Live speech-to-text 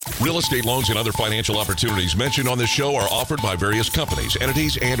Real estate loans and other financial opportunities mentioned on this show are offered by various companies,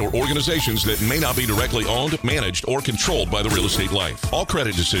 entities, and or organizations that may not be directly owned, managed, or controlled by the Real Estate Life. All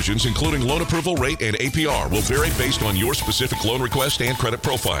credit decisions, including loan approval rate and APR, will vary based on your specific loan request and credit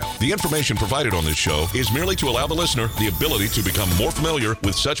profile. The information provided on this show is merely to allow the listener the ability to become more familiar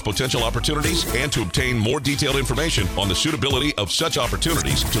with such potential opportunities and to obtain more detailed information on the suitability of such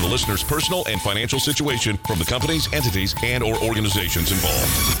opportunities to the listener's personal and financial situation from the companies, entities, and or organizations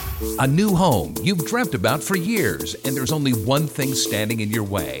involved. A new home you've dreamt about for years, and there's only one thing standing in your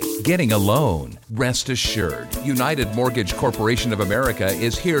way: getting a loan. Rest assured, United Mortgage Corporation of America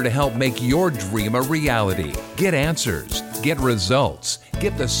is here to help make your dream a reality. Get answers, get results,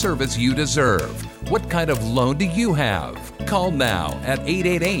 get the service you deserve. What kind of loan do you have? Call now at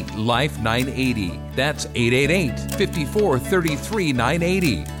 888-LIFE-980. That's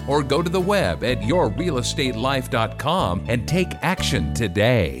 888-5433-980. Or go to the web at yourrealestatelife.com and take action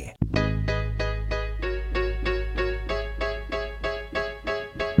today.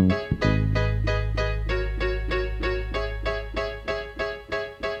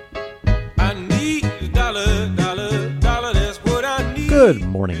 Good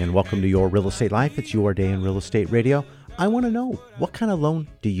morning and welcome to Your Real Estate Life. It's your day in real estate radio. I want to know, what kind of loan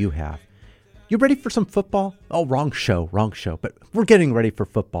do you have? You ready for some football? Oh, wrong show, but we're getting ready for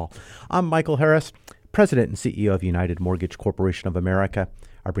football. I'm Michael Harris, President and CEO of United Mortgage Corporation of America.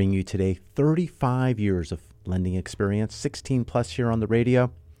 I bring you today 35 years of lending experience, 16 plus here on the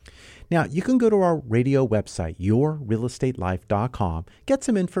radio. Now, you can go to our radio website, yourrealestatelife.com, get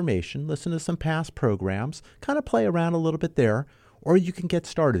some information, listen to some past programs, kind of play around a little bit there, or you can get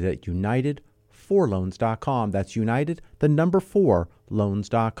started at united4loans.com. That's United, the number 4,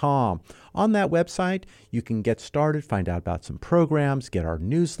 loans.com. On that website, you can get started, find out about some programs, get our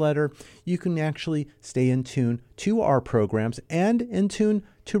newsletter. You can actually stay in tune to our programs and in tune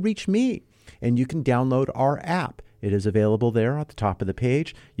to reach me. And you can download our app. It is available there at the top of the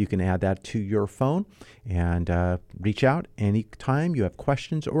page. You can add that to your phone and reach out anytime you have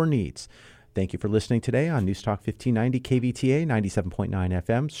questions or needs. Thank you for listening today on News Talk 1590 KVTA 97.9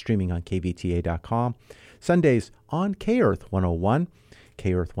 FM, streaming on kvta.com. Sundays on K-Earth 101,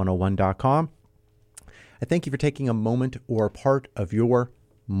 kearth101.com. I thank you for taking a moment or part of your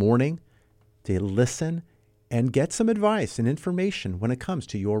morning to listen and get some advice and information when it comes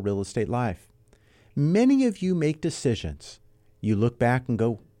to your real estate life. Many of you make decisions. You look back and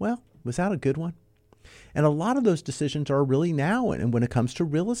go, well, was that a good one? And a lot of those decisions are really now and when it comes to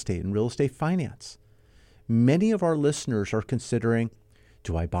real estate and real estate finance. Many of our listeners are considering,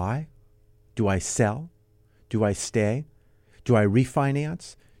 do I buy? Do I sell? Do I stay? Do I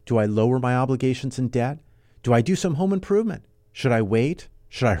refinance? Do I lower my obligations and debt? Do I do some home improvement? Should I wait?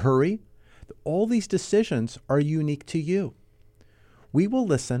 Should I hurry? All these decisions are unique to you. We will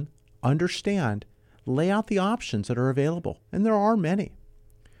listen, understand, lay out the options that are available, and there are many.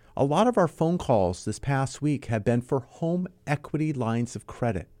 A lot of our phone calls this past week have been for home equity lines of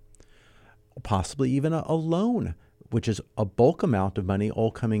credit, possibly even a loan, which is a bulk amount of money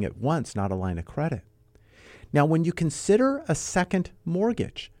all coming at once, not a line of credit. Now, when you consider a second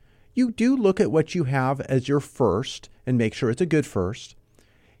mortgage, you do look at what you have as your first and make sure it's a good first.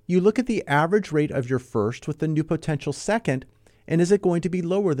 You look at the average rate of your first with the new potential second, and is it going to be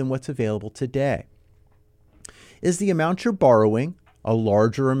lower than what's available today? Is the amount you're borrowing a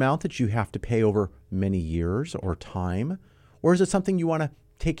larger amount that you have to pay over many years or time? Or is it something you want to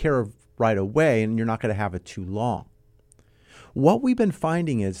take care of right away and you're not going to have it too long? What we've been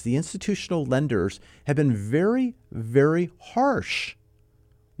finding is the institutional lenders have been very, very harsh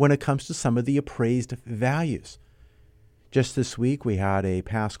when it comes to some of the appraised values. Just this week, we had a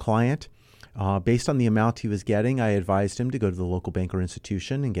past client. Based on the amount he was getting, I advised him to go to the local bank or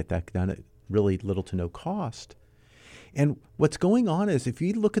institution and get that done at really little to no cost. And what's going on is if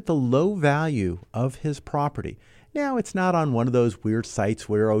you look at the low value of his property, now it's not on one of those weird sites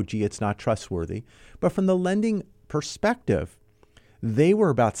where, oh, gee, it's not trustworthy. But from the lending perspective, they were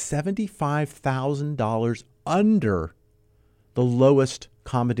about $75,000 under the lowest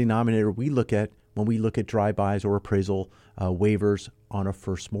common denominator we look at when we look at drive-bys or appraisal waivers on a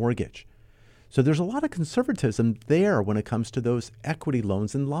first mortgage. So there's a lot of conservatism there when it comes to those equity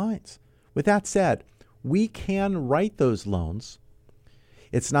loans and lines. With that said, we can write those loans.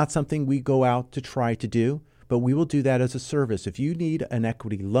 It's not something we go out to try to do, but we will do that as a service. If you need an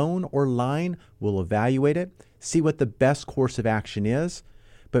equity loan or line, we'll evaluate it, see what the best course of action is,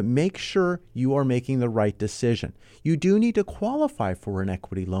 but make sure you are making the right decision. You do need to qualify for an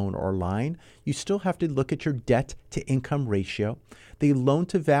equity loan or line. You still have to look at your debt to income ratio, the loan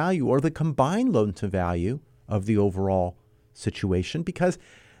to value or the combined loan to value of the overall situation, because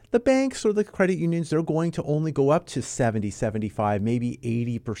The banks or the credit unions, they're going to only go up to 70, 75, maybe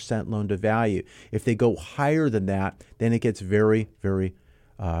 80% loan to value. If they go higher than that, then it gets very, very,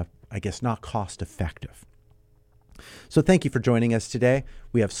 not cost effective. So thank you for joining us today.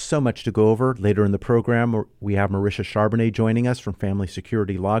 We have so much to go over. Later in the program, we have Marisha Charbonnet joining us from Family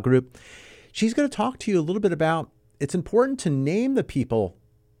Security Law Group. She's going to talk to you a little bit about it's important to name the people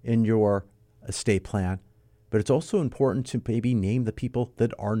in your estate plan, but it's also important to maybe name the people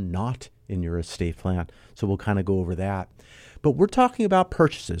that are not in your estate plan. So we'll kind of go over that. But we're talking about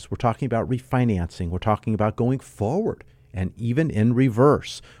purchases. We're talking about refinancing. We're talking about going forward and even in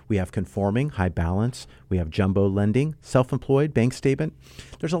reverse. We have conforming, high balance. We have jumbo lending, self-employed, bank statement.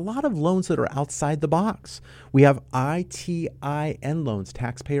 There's a lot of loans that are outside the box. We have ITIN loans,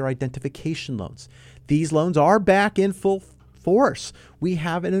 taxpayer identification loans. These loans are back in full force. We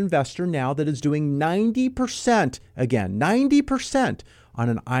have an investor now that is doing 90%, again, 90% on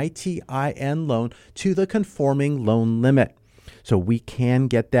an ITIN loan to the conforming loan limit. So we can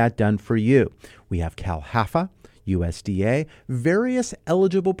get that done for you. We have CalHFA, USDA, various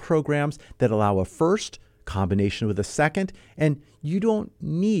eligible programs that allow a first combination with a second, and you don't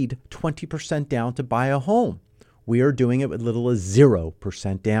need 20% down to buy a home. We are doing it with little as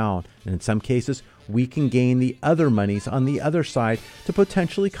 0% down. And in some cases, we can gain the other monies on the other side to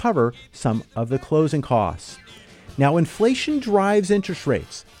potentially cover some of the closing costs. Now, inflation drives interest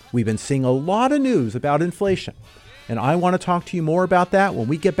rates. We've been seeing a lot of news about inflation, and I want to talk to you more about that when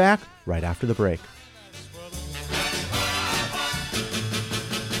we get back right after the break.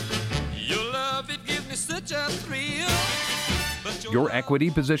 Your equity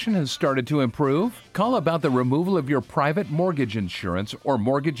position has started to improve? Call about the removal of your private mortgage insurance or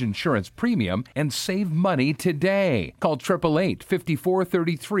mortgage insurance premium and save money today. Call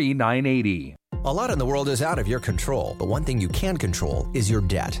 888-5433-980. A lot in the world is out of your control, but one thing you can control is your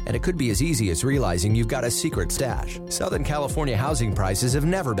debt. And it could be as easy as realizing you've got a secret stash. Southern California housing prices have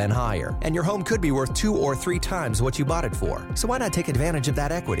never been higher, and your home could be worth 2 or 3 times what you bought it for. So why not take advantage of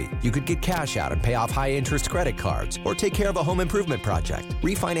that equity? You could get cash out and pay off high-interest credit cards, or take care of a home improvement project.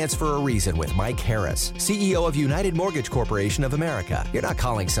 Refinance for a reason with Mike Harris, CEO of United Mortgage Corporation of America. You're not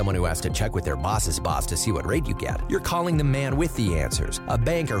calling someone who has to check with their boss's boss to see what rate you get. You're calling the man with the answers, a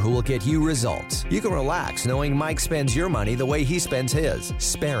banker who will get you results. You can relax knowing Mike spends your money the way he spends his,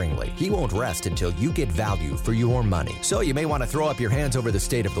 sparingly. He won't rest until you get value for your money. So you may want to throw up your hands over the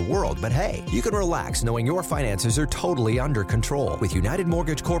state of the world, but hey, you can relax knowing your finances are totally under control with United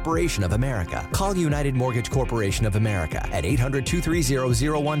Mortgage Corporation of America. Call United Mortgage Corporation of America at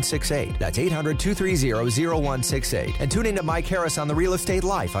 800-230-0168. That's 800-230-0168. And tune in to Mike Harris on the Real Estate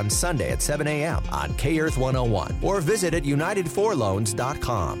Life on Sunday at 7 a.m. on K-Earth 101 or visit at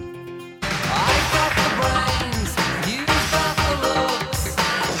UnitedForLoans.com. I've got the brains, you've got the looks.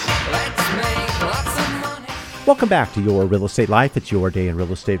 Let's make lots of money. Welcome back to Your Real Estate Life. It's your day in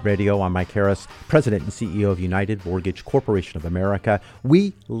real estate radio. I'm Mike Harris, President and CEO of United Mortgage Corporation of America.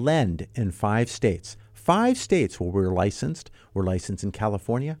 We lend in 5 states. 5 states where we're licensed. We're licensed in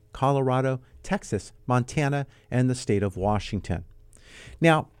California, Colorado, Texas, Montana, and the state of Washington.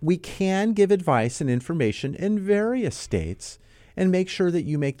 Now, we can give advice and information in various states and make sure that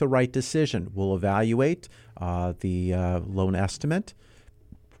you make the right decision. We'll evaluate the loan estimate.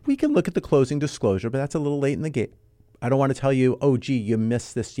 We can look at the closing disclosure, but that's a little late in the game. I don't want to tell you, oh, gee, you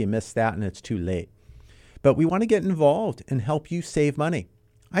missed this, you missed that, and it's too late. But we want to get involved and help you save money.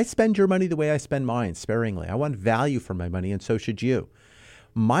 I spend your money the way I spend mine, sparingly. I want value for my money, and so should you.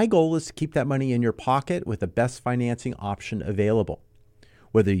 My goal is to keep that money in your pocket with the best financing option available.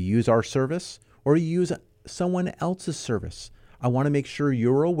 Whether you use our service or you use someone else's service, I want to make sure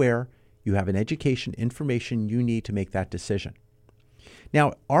you're aware you have an education, information you need to make that decision.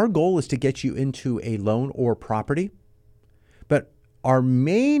 Now, our goal is to get you into a loan or property, but our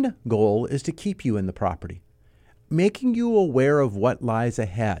main goal is to keep you in the property, making you aware of what lies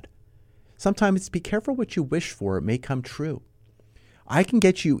ahead. Sometimes be careful what you wish for. It may come true. I can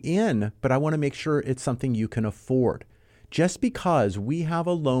get you in, but I want to make sure it's something you can afford. Just because we have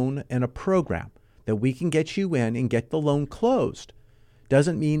a loan and a program that we can get you in and get the loan closed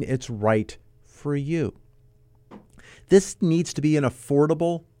doesn't mean it's right for you. This needs to be an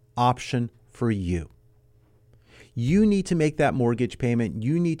affordable option for you. You need to make that mortgage payment.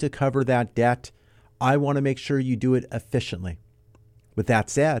 You need to cover that debt. I want to make sure you do it efficiently. With that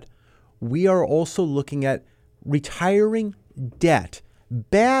said, we are also looking at retiring debt,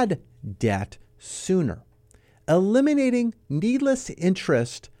 bad debt, sooner, eliminating needless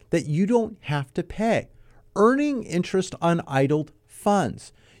interest that you don't have to pay, earning interest on idled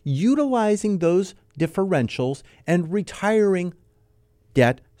funds, utilizing those differentials and retiring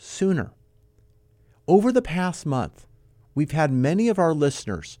debt sooner. Over the past month, we've had many of our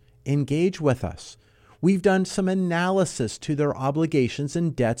listeners engage with us. We've done some analysis to their obligations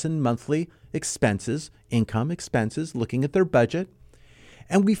and debts and monthly expenses, income expenses, looking at their budget.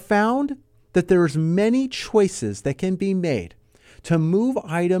 And we found that there's many choices that can be made to move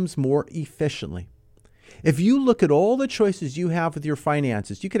items more efficiently. If you look at all the choices you have with your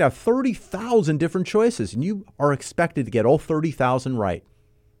finances, you could have 30,000 different choices and you are expected to get all 30,000 right.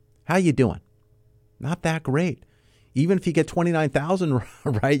 How you doing? Not that great. Even if you get 29,000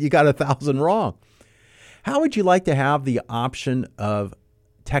 right, you got 1,000 wrong. How would you like to have the option of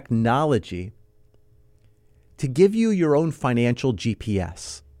technology to give you your own financial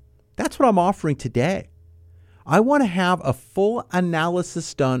GPS? That's what I'm offering today. I want to have a full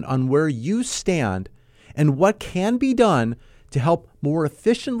analysis done on where you stand and what can be done to help more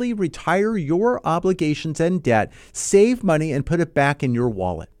efficiently retire your obligations and debt, save money, and put it back in your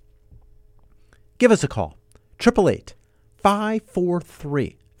wallet. Give us a call,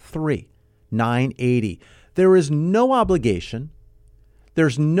 888-543-3980. There is no obligation.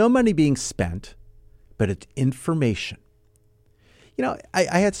 There's no money being spent, but it's information. You know,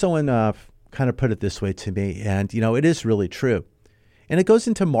 I had someone kind of put it this way to me, and, it is really true. And it goes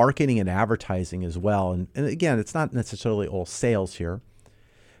into marketing and advertising as well. And again, it's not necessarily all sales here.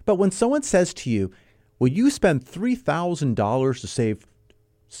 But when someone says to you, will you spend $3,000 to save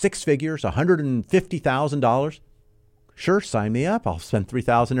six figures, $150,000? Sure, sign me up. I'll spend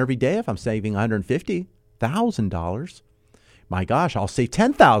 $3,000 every day if I'm saving $150,000. My gosh, I'll save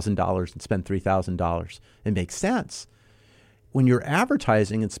 $10,000 and spend $3,000. It makes sense. When you're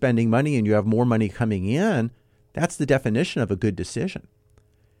advertising and spending money and you have more money coming in, that's the definition of a good decision.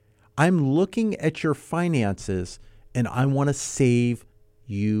 I'm looking at your finances and I want to save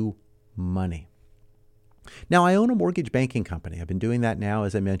you money. Now, I own a mortgage banking company. I've been doing that now,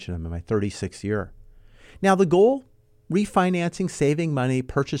 as I mentioned, I'm in my 36th year. Now, the goal, refinancing, saving money,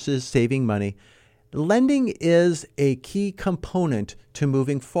 purchases, saving money. Lending is a key component to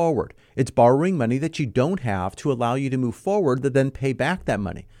moving forward. It's borrowing money that you don't have to allow you to move forward to then pay back that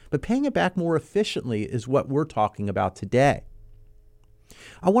money. But paying it back more efficiently is what we're talking about today.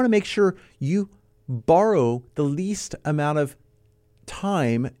 I want to make sure you borrow the least amount of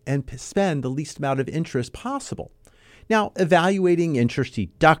time and spend the least amount of interest possible. Now, evaluating interest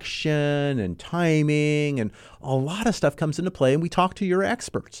deduction and timing and a lot of stuff comes into play, and we talk to your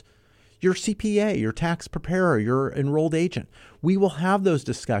experts. Your CPA, your tax preparer, your enrolled agent. We will have those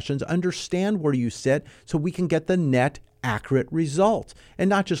discussions, understand where you sit so we can get the net accurate result and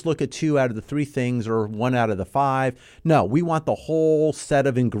not just look at 2 out of the 3 things or 1 out of the 5. No, we want the whole set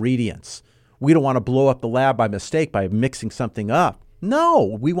of ingredients. We don't want to blow up the lab by mistake by mixing something up.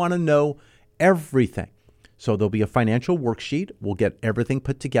 No, we want to know everything. So there'll be a financial worksheet. We'll get everything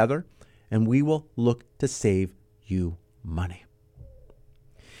put together and we will look to save you money.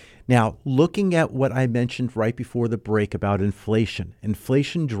 Now, looking at what I mentioned right before the break about inflation.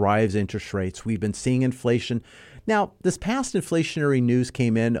 Inflation drives interest rates. We've been seeing inflation. Now, this past inflationary news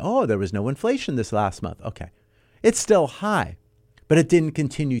came in. Oh, there was no inflation this last month. Okay. It's still high, but it didn't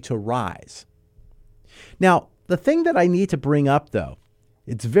continue to rise. Now, the thing that I need to bring up, though,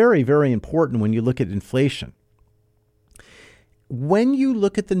 it's very, very important when you look at inflation. When you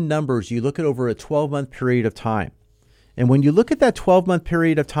look at the numbers, you look at over a 12-month period of time. And when you look at that 12-month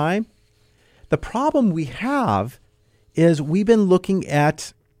period of time, the problem we have is we've been looking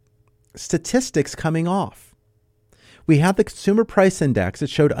at statistics coming off. We have the Consumer Price Index that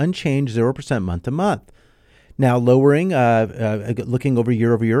showed unchanged 0% month to month. Now lowering, looking over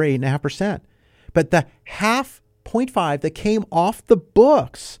year, 8.5%. But the 0.5 that came off the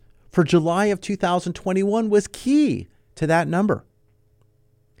books for July of 2021 was key to that number.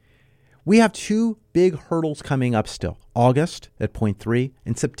 We have 2 big hurdles coming up still, August at 0.3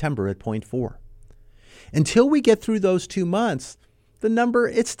 and September at 0.4. Until we get through those 2 months, the number,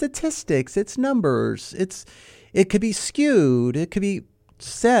 it's statistics, it's numbers, it could be skewed, it could be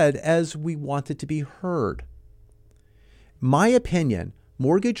said as we want it to be heard. My opinion,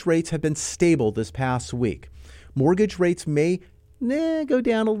 mortgage rates have been stable this past week. Mortgage rates may go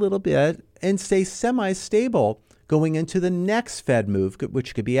down a little bit and stay semi-stable going into the next Fed move,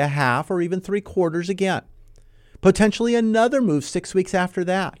 which could be a half or even 3/4 again. Potentially another move 6 weeks after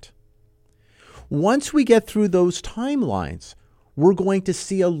that. Once we get through those timelines, we're going to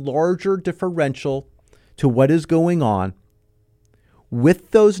see a larger differential to what is going on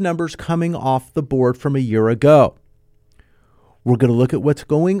with those numbers coming off the board from a year ago. We're going to look at what's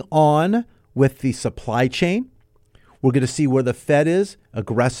going on with the supply chain. We're going to see where the Fed is,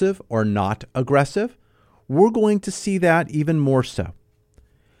 aggressive or not aggressive. We're going to see that even more so.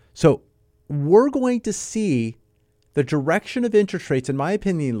 So we're going to see the direction of interest rates, in my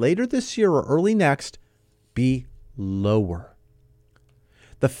opinion, later this year or early next, be lower.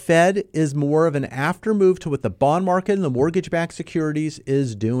 The Fed is more of an after move to what the bond market and the mortgage-backed securities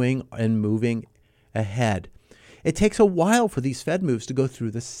is doing and moving ahead. It takes a while for these Fed moves to go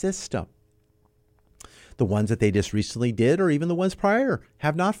through the system. The ones that they just recently did, or even the ones prior,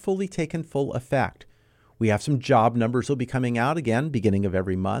 have not fully taken full effect. We have some job numbers that will be coming out again, beginning of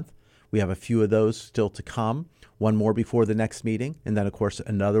every month. We have a few of those still to come, one more before the next meeting, and then, of course,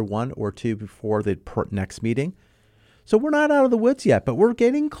 another one or two before the next meeting. So we're not out of the woods yet, but we're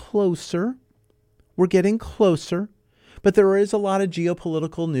getting closer. We're getting closer. But there is a lot of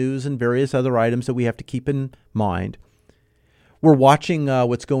geopolitical news and various other items that we have to keep in mind. We're watching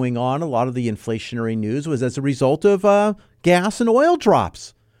what's going on. A lot of the inflationary news was as a result of gas and oil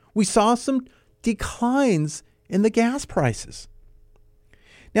drops. We saw some declines in the gas prices.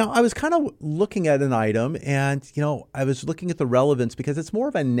 Now, I was kind of looking at an item and, I was looking at the relevance because it's more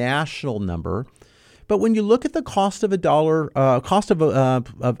of a national number. But when you look at the cost of cost of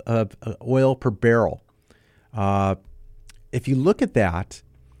oil per barrel, if you look at that,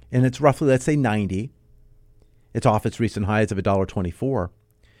 and it's roughly, let's say 90, it's off its recent highs of $1.24.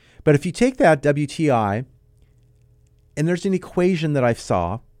 But if you take that WTI, and there's an equation that I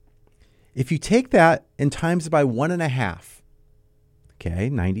saw, if you take that and times it by 1.5, okay,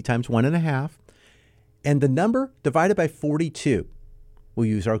 90 times 1.5, and the number divided by 42, we'll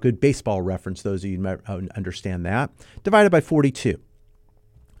use our good baseball reference, those of you who might understand that, divided by 42.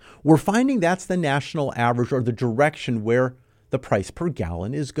 We're finding that's the national average or the direction where the price per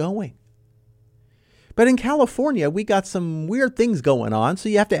gallon is going. But in California, we got some weird things going on, so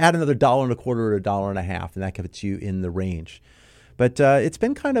you have to add another $1.25 or $1.50, and that gets you in the range. But it's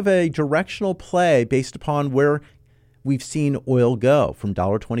been kind of a directional play based upon where we've seen oil go from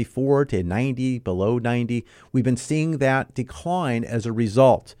 $1.24 to 90, below 90. We've been seeing that decline as a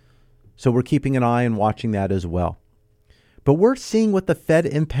result. So we're keeping an eye and watching that as well. But we're seeing what the Fed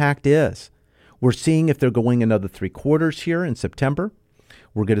impact is. We're seeing if they're going another 3 quarters here in September.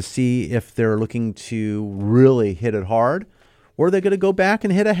 We're going to see if they're looking to really hit it hard, or they're going to go back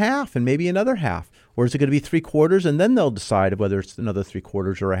and hit a half and maybe another half. Or is it going to be 3 quarters and then they'll decide whether it's another 3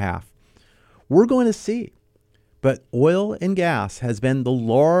 quarters or a half? We're going to see. But oil and gas has been the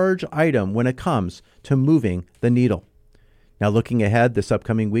large item when it comes to moving the needle. Now, looking ahead this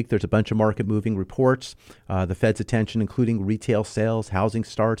upcoming week, there's a bunch of market moving reports. The Fed's attention, including retail sales, housing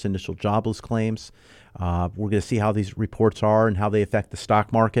starts, initial jobless claims. We're going to see how these reports are and how they affect the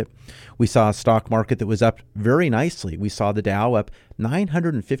stock market. We saw a stock market that was up very nicely. We saw the Dow up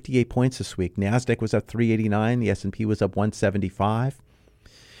 958 points this week. NASDAQ was up 389. The S&P was up 175.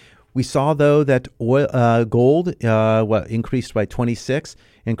 We saw, though, that gold increased by 26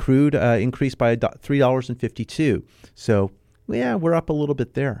 and crude increased by $3.52. So, yeah, we're up a little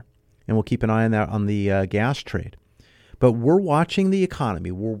bit there. And we'll keep an eye on that on the gas trade. But we're watching the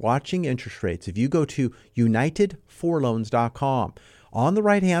economy. We're watching interest rates. If you go to UnitedForLoans.com, on the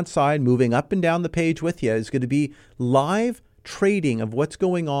right-hand side, moving up and down the page with you, is going to be live trading of what's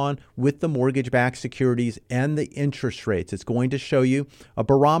going on with the mortgage-backed securities and the interest rates. It's going to show you a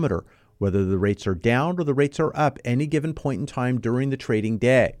barometer, whether the rates are down or the rates are up any given point in time during the trading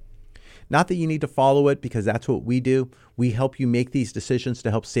day. Not that you need to follow it because that's what we do. We help you make these decisions to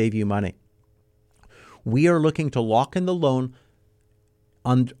help save you money. We are looking to lock in the loan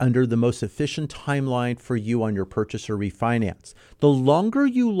under the most efficient timeline for you on your purchase or refinance. The longer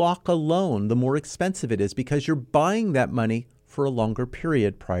you lock a loan, the more expensive it is because you're buying that money for a longer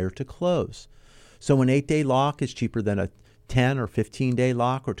period prior to close. So an 8-day lock is cheaper than a 10 or 15-day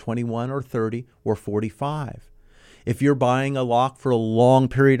lock or 21 or 30 or 45. If you're buying a lock for a long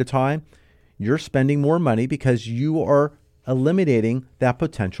period of time, you're spending more money because you are eliminating that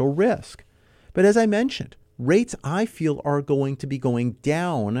potential risk. But as I mentioned, rates, I feel, are going to be going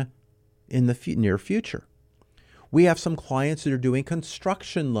down in the near future. We have some clients that are doing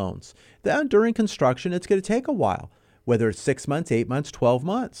construction loans. Then during construction, it's going to take a while, whether it's 6 months, 8 months, 12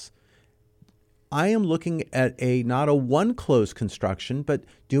 months. I am looking at not a one-close construction, but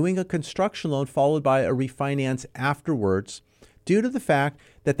doing a construction loan followed by a refinance afterwards due to the fact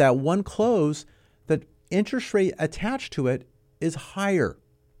that that one close, the interest rate attached to it is higher.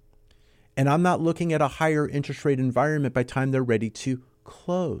 And I'm not looking at a higher interest rate environment by the time they're ready to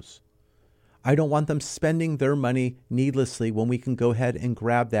close. I don't want them spending their money needlessly when we can go ahead and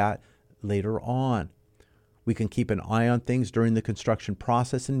grab that later on. We can keep an eye on things during the construction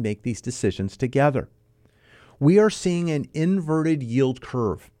process and make these decisions together. We are seeing an inverted yield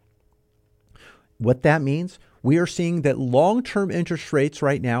curve. What that means, We are seeing that long-term interest rates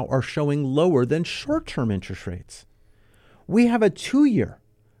right now are showing lower than short-term interest rates. We have a two-year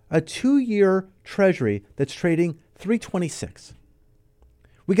Treasury that's trading 326.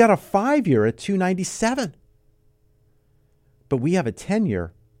 We got a 5-year at 297. But we have a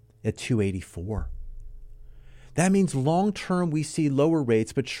 10-year at 284. That means long-term we see lower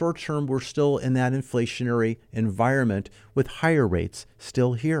rates, but short-term we're still in that inflationary environment with higher rates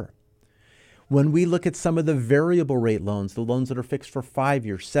still here. When we look at some of the variable rate loans, the loans that are fixed for 5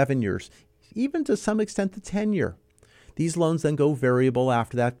 years, 7 years, even to some extent the 10-year, these loans then go variable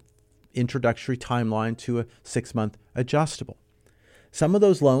after that introductory timeline to a 6-month adjustable. Some of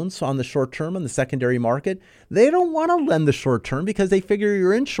those loans on the short term on the secondary market, they don't want to lend the short term because they figure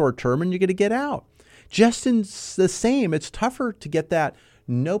you're in short term and you're going to get out. Just in the same, it's tougher to get that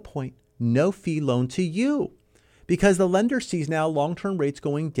no point, no fee loan to you because the lender sees now long-term rates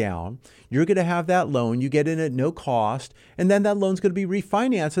going down. You're going to have that loan. You get in at no cost, and then that loan's going to be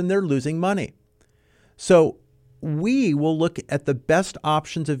refinanced and they're losing money. So we will look at the best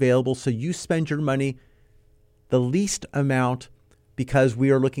options available so you spend your money the least amount because we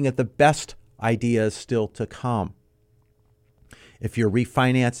are looking at the best ideas still to come. If you're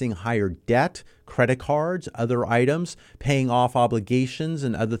refinancing higher debt, credit cards, other items, paying off obligations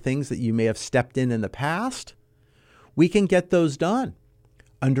and other things that you may have stepped in the past, we can get those done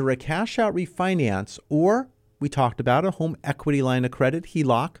under a cash out refinance, or we talked about a home equity line of credit,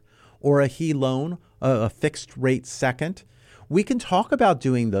 HELOC, or a HE loan, a fixed rate second. We can talk about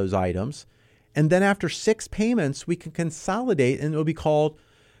doing those items. And then after 6 payments, we can consolidate, and it will be called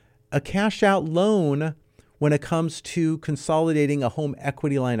a cash out loan when it comes to consolidating a home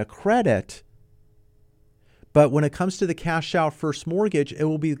equity line of credit. But when it comes to the cash out first mortgage, it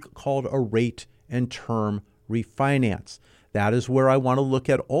will be called a rate and term refinance. That is where I want to look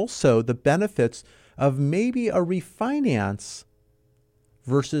at also the benefits of maybe a refinance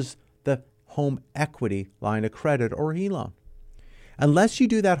versus the home equity line of credit or HE loan. Unless you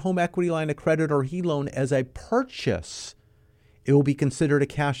do that home equity line of credit or HE loan as a purchase, it will be considered a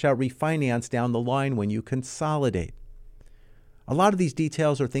cash out refinance down the line when you consolidate. A lot of these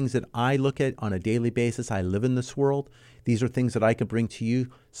details are things that I look at on a daily basis. I live in this world. These are things that I can bring to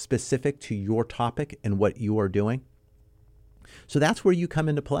you specific to your topic and what you are doing. So that's where you come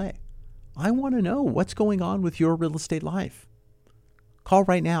into play. I want to know what's going on with your real estate life. Call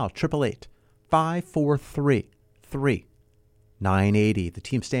right now, 888-543-3980. The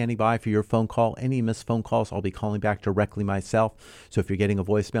team's standing by for your phone call. Any missed phone calls, I'll be calling back directly myself. So if you're getting a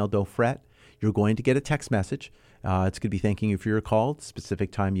voicemail, don't fret. You're going to get a text message. It's going to be thanking you for your call, the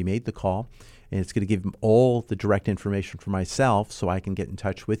specific time you made the call. And it's going to give them all the direct information for myself so I can get in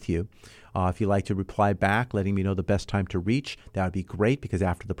touch with you. If you'd like to reply back, letting me know the best time to reach, that would be great because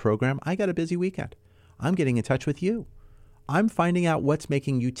after the program, I got a busy weekend. I'm getting in touch with you. I'm finding out what's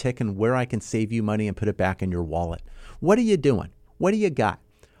making you tick and where I can save you money and put it back in your wallet. What are you doing? What do you got?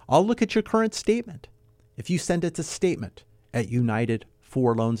 I'll look at your current statement. If you send it to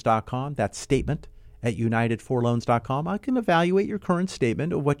statement@united4loans.com, that's statement@united4loans.com, I can evaluate your current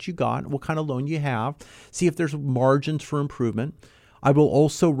statement of what you got, what kind of loan you have, see if there's margins for improvement. I will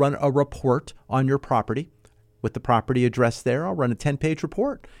also run a report on your property. With the property address there, I'll run a 10-page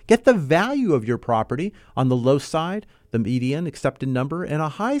report. Get the value of your property on the low side, the median accepted number, and a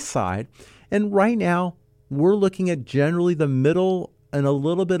high side. And right now, we're looking at generally the middle and a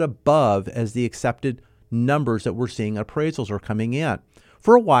little bit above as the accepted numbers that we're seeing appraisals are coming in.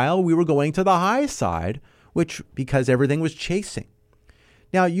 For a while, we were going to the high side, which because everything was chasing.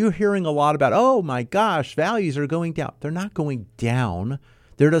 Now, you're hearing a lot about, oh my gosh, values are going down. They're not going down.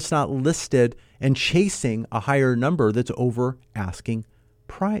 They're just not listed and chasing a higher number that's over asking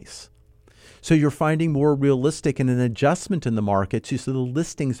price. So you're finding more realistic and an adjustment in the market to the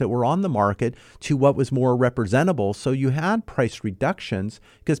listings that were on the market to what was more representable. So you had price reductions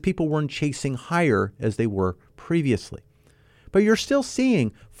because people weren't chasing higher as they were previously. But you're still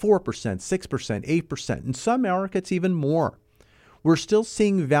seeing 4%, 6%, 8%, in some markets even more. We're still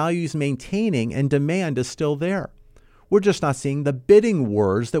seeing values maintaining and demand is still there. We're just not seeing the bidding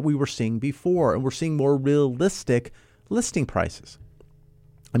wars that we were seeing before, and we're seeing more realistic listing prices.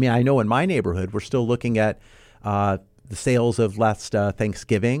 I mean, I know in my neighborhood, we're still looking at the sales of last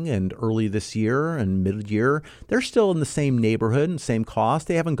Thanksgiving and early this year and mid-year. They're still in the same neighborhood and same cost.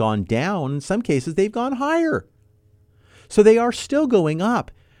 They haven't gone down. In some cases, they've gone higher. So they are still going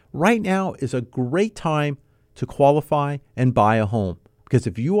up. Right now is a great time to qualify and buy a home. Because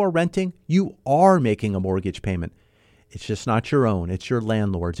if you are renting, you are making a mortgage payment. It's just not your own. It's your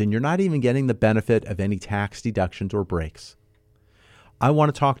landlord's. And you're not even getting the benefit of any tax deductions or breaks. I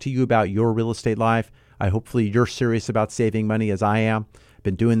want to talk to you about your real estate life. Hopefully you're serious about saving money as I am. I've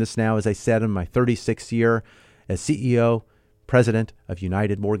been doing this now, as I said, in my 36th year as CEO, President of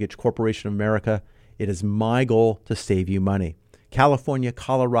United Mortgage Corporation of America. It is my goal to save you money. California,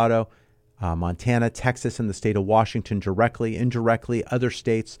 Colorado, Montana, Texas, and the state of Washington directly, indirectly, other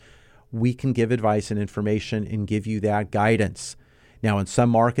states, we can give advice and information and give you that guidance. Now, in some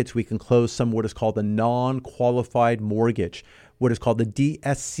markets, we can close some what is called a non-qualified mortgage, what is called the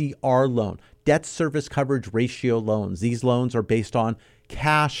DSCR loan, debt service coverage ratio loans. These loans are based on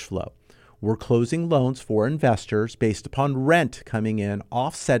cash flow. We're closing loans for investors based upon rent coming in,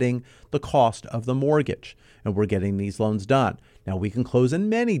 offsetting the cost of the mortgage. And we're getting these loans done. Now, we can close in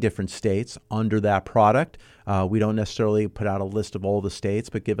many different states under that product. We don't necessarily put out a list of all the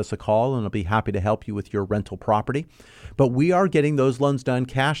states, but give us a call and I'll be happy to help you with your rental property. But we are getting those loans done,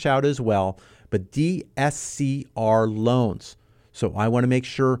 cash out as well, but DSCR loans. So I want to make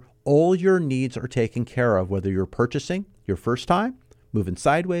sure all your needs are taken care of, whether you're purchasing your first time, moving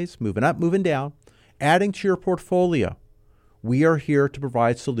sideways, moving up, moving down, adding to your portfolio. We are here to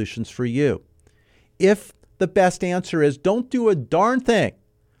provide solutions for you. If the best answer is don't do a darn thing,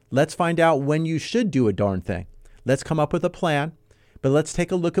 let's find out when you should do a darn thing. Let's come up with a plan, but let's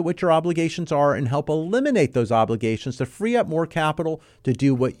take a look at what your obligations are and help eliminate those obligations to free up more capital to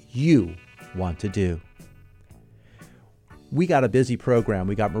do what you want to do. We got a busy program.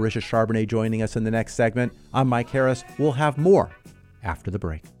 We got Marisha Charbonnet joining us in the next segment. I'm Mike Harris. We'll have more after the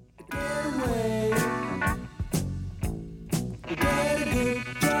break.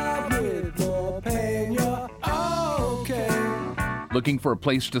 Looking for a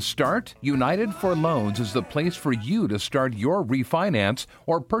place to start? United for Loans is the place for you to start your refinance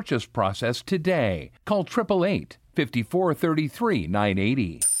or purchase process today. Call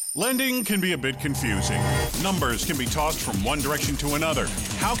 888-5433-980. Lending can be a bit confusing. Numbers can be tossed from one direction to another.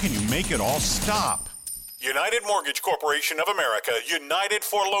 How can you make it all stop? United Mortgage Corporation of America,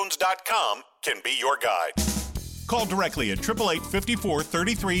 UnitedForLoans.com can be your guide. Call directly at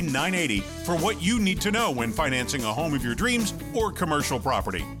 888-5433-980 for what you need to know when financing a home of your dreams or commercial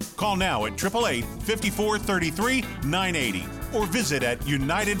property. Call now at 888-5433-980 or visit at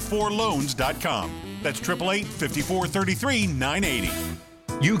UnitedForLoans.com. That's 888-5433-980.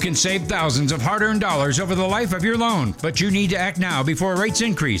 You can save thousands of hard-earned dollars over the life of your loan, but you need to act now before rates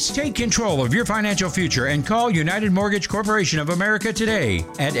increase. Take control of your financial future and call United Mortgage Corporation of America today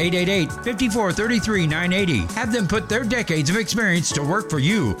at 888-5433-980. Have them put their decades of experience to work for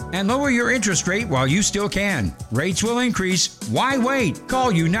you and lower your interest rate while you still can. Rates will increase. Why wait?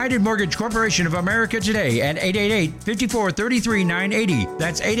 Call United Mortgage Corporation of America today at 888-5433-980.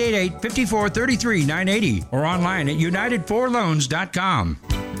 That's 888-5433-980 or online at UnitedForLoans.com.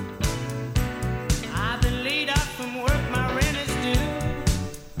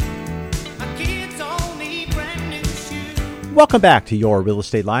 Welcome back to Your Real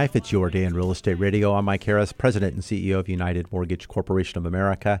Estate Life. It's Your Day in Real Estate Radio. I'm Mike Harris, President and CEO of United Mortgage Corporation of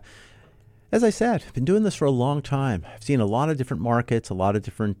America. As I said, I've been doing this for a long time. I've seen a lot of different markets, a lot of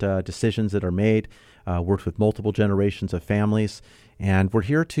different decisions that are made, worked with multiple generations of families, and we're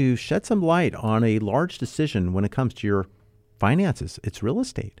here to shed some light on a large decision when it comes to your finances. It's real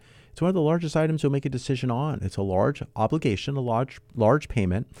estate. It's one of the largest items you'll make a decision on. It's a large obligation, a large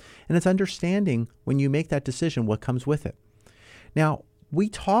payment, and it's understanding when you make that decision what comes with it. Now, we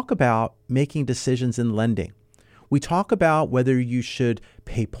talk about making decisions in lending. We talk about whether you should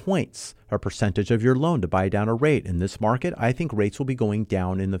pay points or percentage of your loan to buy down a rate. In this market, I think rates will be going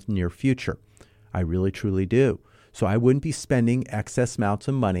down in the near future. I really, truly do. So I wouldn't be spending excess amounts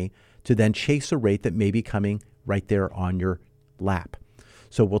of money to then chase a rate that may be coming right there on your lap.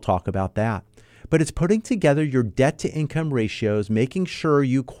 So we'll talk about that. But it's putting together your debt to income ratios, making sure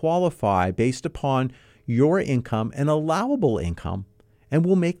you qualify based upon your income and allowable income, and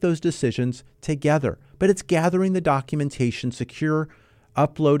we'll make those decisions together. But it's gathering the documentation, secure,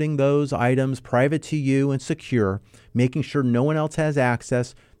 uploading those items private to you and secure, making sure no one else has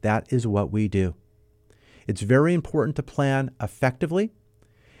access. That is what we do. It's very important to plan effectively,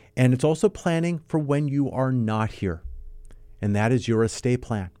 and it's also planning for when you are not here, and that is your estate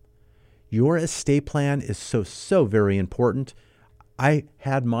plan. Your estate plan is so very important. I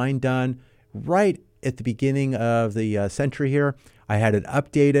had mine done right at the beginning of the century here. I had it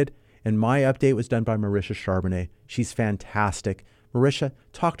updated, and my update was done by Marisha Charbonnet. She's fantastic. Marisha,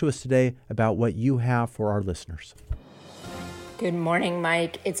 talk to us today about what you have for our listeners. Good morning,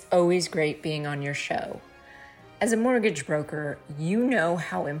 Mike. It's always great being on your show. As a mortgage broker, you know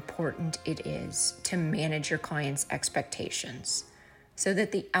how important it is to manage your clients' expectations so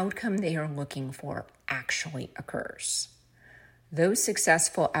that the outcome they are looking for actually occurs. Those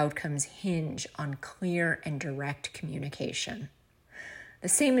successful outcomes hinge on clear and direct communication. The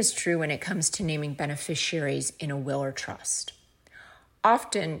same is true when it comes to naming beneficiaries in a will or trust.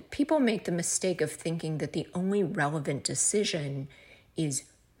 Often, people make the mistake of thinking that the only relevant decision is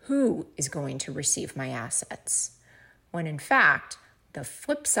who is going to receive my assets, when in fact, the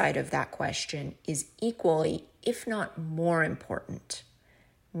flip side of that question is equally, if not more important,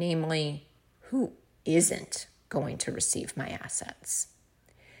 namely, who isn't going to receive my assets.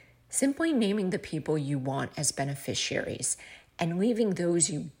 Simply naming the people you want as beneficiaries and leaving those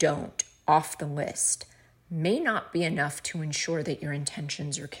you don't off the list may not be enough to ensure that your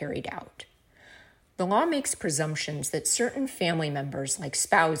intentions are carried out. The law makes presumptions that certain family members, like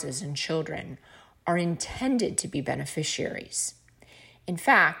spouses and children, are intended to be beneficiaries. In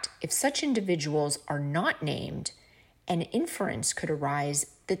fact, if such individuals are not named, an inference could arise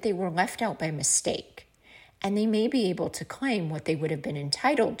that they were left out by mistake, and they may be able to claim what they would have been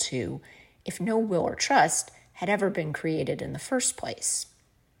entitled to if no will or trust had ever been created in the first place.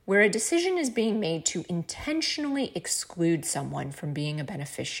 Where a decision is being made to intentionally exclude someone from being a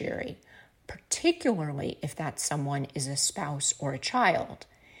beneficiary, particularly if that someone is a spouse or a child,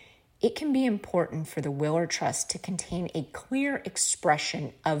 it can be important for the will or trust to contain a clear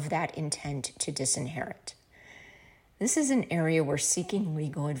expression of that intent to disinherit. This is an area where seeking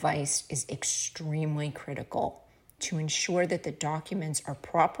legal advice is extremely critical to ensure that the documents are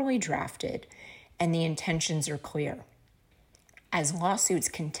properly drafted and the intentions are clear, as lawsuits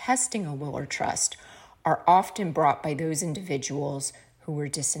contesting a will or trust are often brought by those individuals who were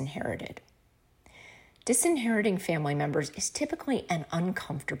disinherited. Disinheriting family members is typically an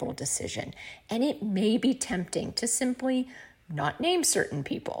uncomfortable decision, and it may be tempting to simply not name certain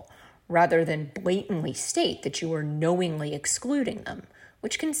people, rather than blatantly state that you are knowingly excluding them,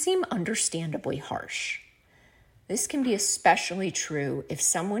 which can seem understandably harsh. This can be especially true if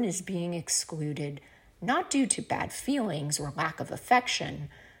someone is being excluded not due to bad feelings or lack of affection,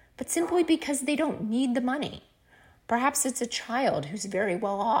 but simply because they don't need the money. Perhaps it's a child who's very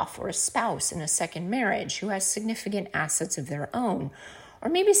well off, or a spouse in a second marriage who has significant assets of their own, or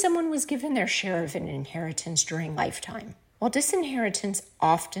maybe someone was given their share of an inheritance during lifetime. While disinheritance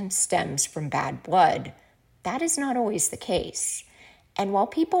often stems from bad blood, that is not always the case. And while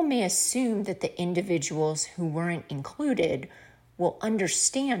people may assume that the individuals who weren't included will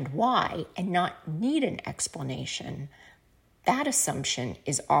understand why and not need an explanation, that assumption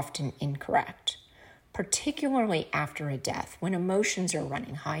is often incorrect, particularly after a death when emotions are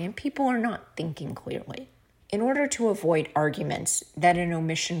running high and people are not thinking clearly. In order to avoid arguments that an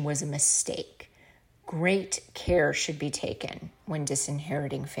omission was a mistake, great care should be taken when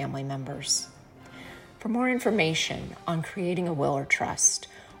disinheriting family members. For more information on creating a will or trust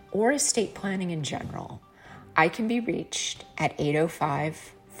or estate planning in general, I can be reached at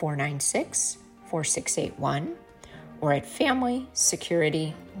 805-496-4681 or at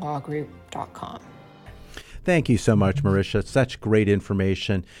FamilySecurityLawGroup.com. Thank you so much, Marisha. Such great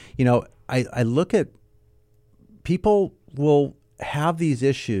information. You know, I look at people will have these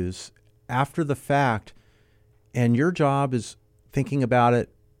issues after the fact, and your job is thinking about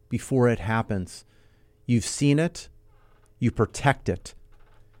it before it happens. You've seen it, you protect it.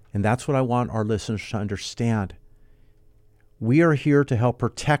 And that's what I want our listeners to understand. We are here to help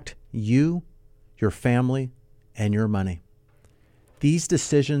protect you, your family, and your money. These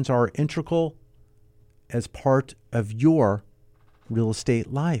decisions are integral as part of your real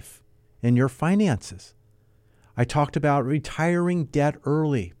estate life and your finances. I talked about retiring debt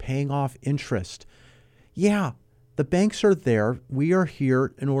early, paying off interest. Yeah, the banks are there. We are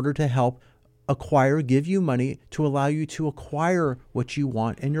here in order to help give you money to allow you to acquire what you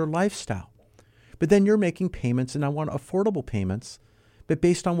want in your lifestyle. But then you're making payments, and I want affordable payments. But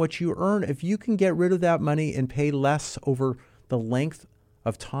based on what you earn, if you can get rid of that money and pay less over the length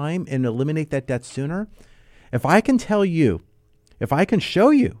of time and eliminate that debt sooner, if I can show you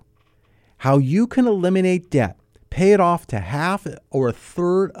how you can eliminate debt, pay it off to half or a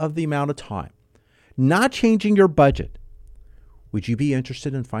third of the amount of time, not changing your budget, would you be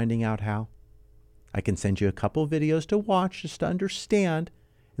interested in finding out how? I can send you a couple of videos to watch just to understand,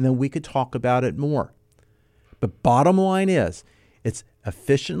 and then we could talk about it more. But bottom line is, it's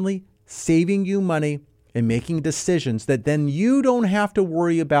efficiently saving you money and making decisions that then you don't have to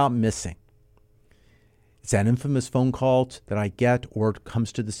worry about missing. It's that infamous phone call that I get, or it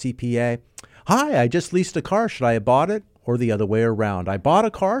comes to the CPA. Hi, I just leased a car. Should I have bought it? Or the other way around. I bought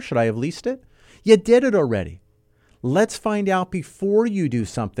a car. Should I have leased it? You did it already. Let's find out before you do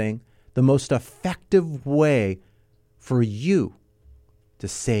something the most effective way for you to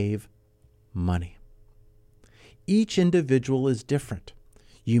save money. Each individual is different.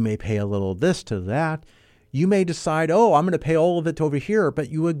 You may pay a little of this to that. You may decide, oh, I'm going to pay all of it over here, but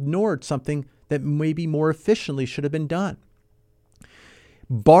you ignored something that maybe more efficiently should have been done.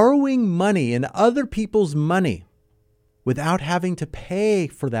 Borrowing money and other people's money without having to pay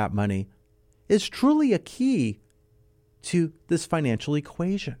for that money is truly a key to this financial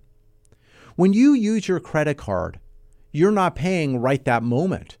equation. When you use your credit card, you're not paying right that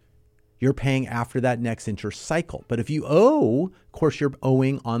moment. You're paying after that next interest cycle. But if you owe, of course, you're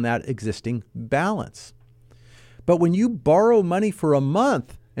owing on that existing balance. But when you borrow money for a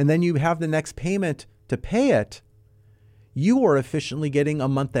month and then you have the next payment to pay it, you are efficiently getting a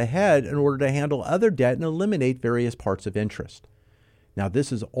month ahead in order to handle other debt and eliminate various parts of interest. Now,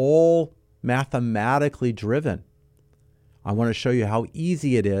 this is all mathematically driven. I want to show you how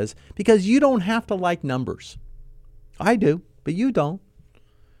easy it is because you don't have to like numbers. I do, but you don't.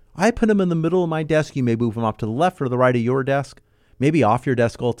 I put them in the middle of my desk. You may move them up to the left or the right of your desk, maybe off your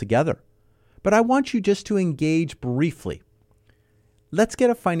desk altogether. But I want you just to engage briefly. Let's get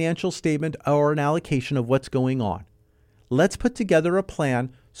a financial statement or an allocation of what's going on. Let's put together a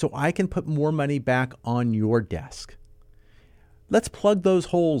plan so I can put more money back on your desk. Let's plug those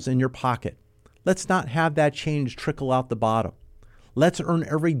holes in your pocket. Let's not have that change trickle out the bottom. Let's earn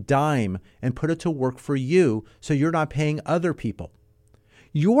every dime and put it to work for you so you're not paying other people.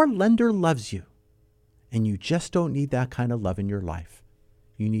 Your lender loves you, and you just don't need that kind of love in your life.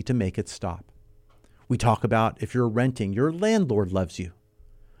 You need to make it stop. We talk about if you're renting, your landlord loves you.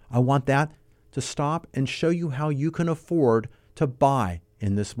 I want that to stop and show you how you can afford to buy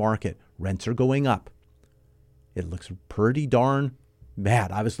in this market. Rents are going up. It looks pretty darn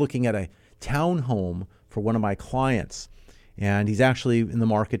bad. I was looking at a townhome for one of my clients, and he's actually in the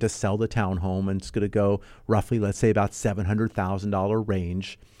market to sell the townhome, and it's going to go roughly, let's say, about $700,000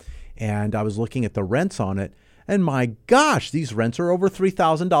 range. And I was looking at the rents on it, and my gosh, these rents are over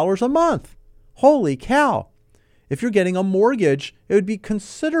 $3,000 a month. Holy cow. If you're getting a mortgage, it would be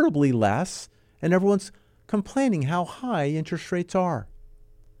considerably less, and everyone's complaining how high interest rates are.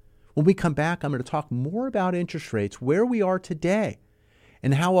 When we come back, I'm going to talk more about interest rates, where we are today,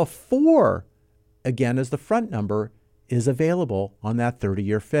 and how a 4, again, as the front number, is available on that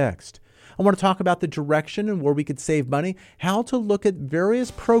 30-year fixed. I want to talk about the direction and where we could save money, how to look at various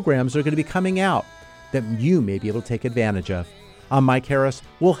programs that are going to be coming out that you may be able to take advantage of. I'm Mike Harris.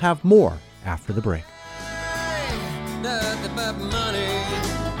 We'll have more after the break. Nothing but money.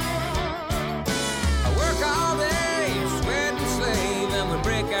 I work all day, sweat and slave, and we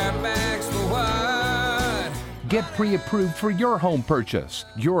break our backs for what? Get pre-approved for your home purchase.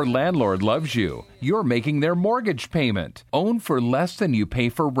 Your landlord loves you. You're making their mortgage payment. Own for less than you pay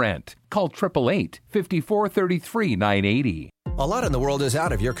for rent. Call 888-5433-980. A lot in the world is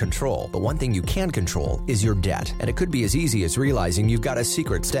out of your control, but one thing you can control is your debt. And it could be as easy as realizing you've got a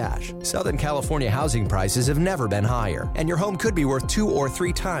secret stash. Southern California housing prices have never been higher, and your home could be worth 2 or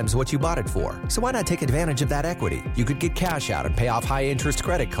 3 times what you bought it for. So why not take advantage of that equity? You could get cash out and pay off high-interest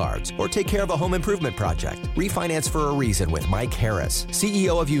credit cards, or take care of a home improvement project. Refinance for a reason with Mike Harris,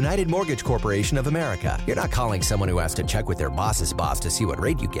 CEO of United Mortgage Corporation of America. You're not calling someone who has to check with their boss's boss to see what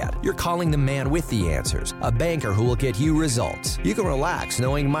rate you get. You're calling the man with the answers, a banker who will get you results. You can relax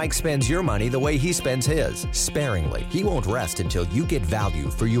knowing Mike spends your money the way he spends his, sparingly. He won't rest until you get value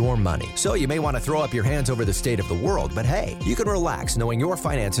for your money. So you may want to throw up your hands over the state of the world, but hey, you can relax knowing your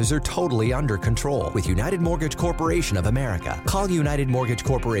finances are totally under control with United Mortgage Corporation of America. Call United Mortgage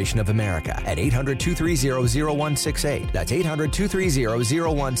Corporation of America at 800-230-0168. That's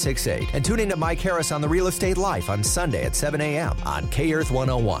 800-230-0168. And tune in to Mike Harris on the Real Estate Life on Sunday at 7 a.m. on K-Earth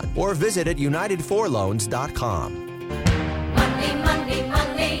 101 or visit at UnitedForLoans.com. Money, money,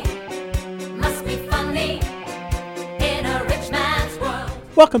 money, must be funny in a rich man's world.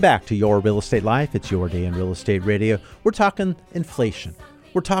 Welcome back to Your Real Estate Life. It's your day in real estate radio. We're talking inflation.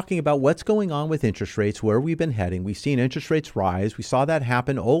 We're talking about what's going on with interest rates, where we've been heading. We've seen interest rates rise. We saw that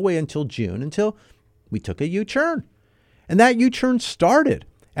happen all the way until June, until we took a U-turn. And that U-turn started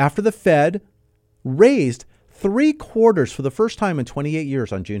after the Fed raised 3/4 for the first time in 28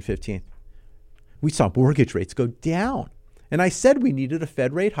 years on June 15th. We saw mortgage rates go down. And I said we needed a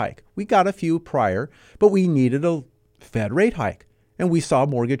Fed rate hike. We got a few prior, but we needed a Fed rate hike. And we saw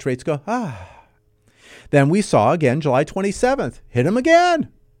mortgage rates go, Then we saw again July 27th, hit them again.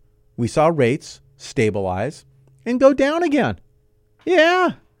 We saw rates stabilize and go down again.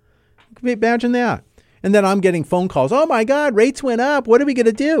 Yeah, imagine that. And then I'm getting phone calls. Oh my God, rates went up. What are we going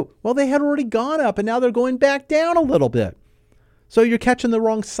to do? Well, they had already gone up and now they're going back down a little bit. So you're catching the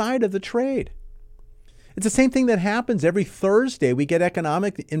wrong side of the trade. It's the same thing that happens every Thursday. We get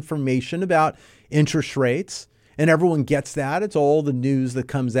economic information about interest rates. And everyone gets that. It's all the news that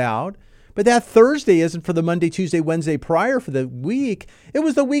comes out. But that Thursday isn't for the Monday, Tuesday, Wednesday prior for the week. It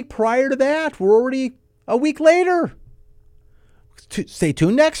was the week prior to that. We're already a week later. Stay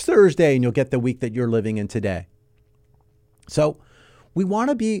tuned next Thursday and you'll get the week that you're living in today. So we want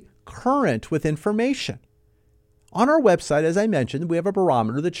to be current with information. On our website, as I mentioned, we have a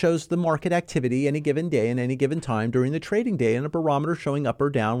barometer that shows the market activity any given day and any given time during the trading day, and a barometer showing up or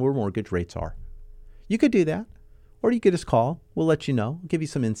down where mortgage rates are. You could do that, or you could just call. We'll let you know, give you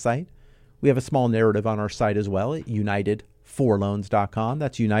some insight. We have a small narrative on our site as well at united4loans.com.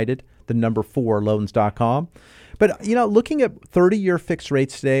 That's United, the number 4loans.com. But, looking at 30-year fixed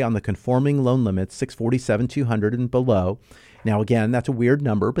rates today on the conforming loan limits, 647,200 and below. Now, again, that's a weird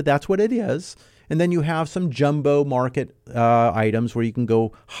number, but that's what it is. And then you have some jumbo market items where you can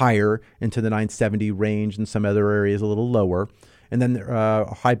go higher into the 970 range and some other areas a little lower. And then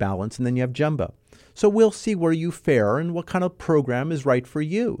high balance, and then you have jumbo. So we'll see where you fare and what kind of program is right for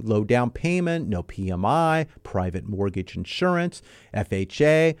you. Low down payment, no PMI, private mortgage insurance,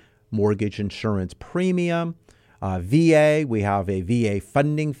 FHA, mortgage insurance premium, VA. We have a VA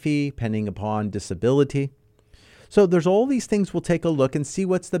funding fee pending upon disability. So there's all these things. We'll take a look and see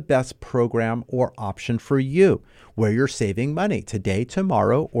what's the best program or option for you, where you're saving money today,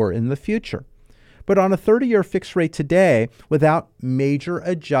 tomorrow, or in the future. But on a 30-year fixed rate today, without major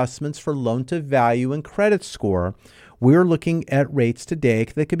adjustments for loan to value and credit score, we're looking at rates today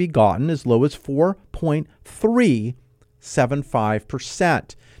that could be gotten as low as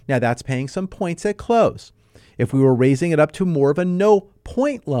 4.375%. Now that's paying some points at close. If we were raising it up to more of a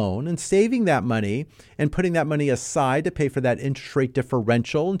no-point loan and saving that money and putting that money aside to pay for that interest rate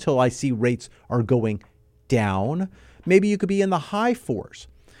differential until I see rates are going down, maybe you could be in the high fours.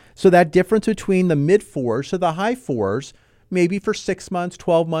 So that difference between the mid fours to the high fours, maybe for 6 months,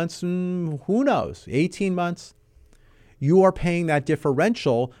 12 months, and who knows, 18 months, you are paying that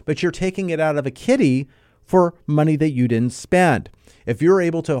differential, but you're taking it out of a kitty for money that you didn't spend. If you're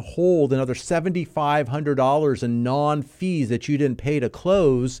able to hold another $7,500 in non-fees that you didn't pay to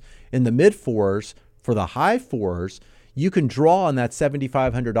close in the mid fours for the high fours, you can draw on that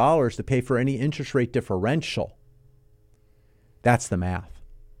 $7,500 to pay for any interest rate differential. That's the math.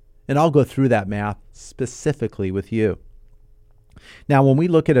 And I'll go through that math specifically with you. Now, when we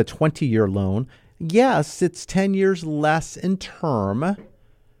look at a 20-year loan, yes, it's 10 years less in term,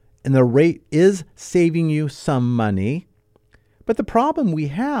 and the rate is saving you some money. But the problem we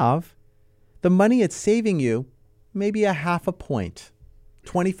have, the money it's saving you, maybe a half a point,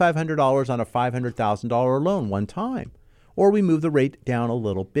 $2,500 on a $500,000 loan one time, or we move the rate down a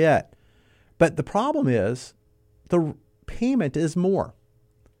little bit. But the problem is the payment is more,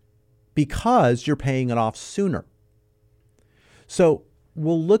 because you're paying it off sooner. So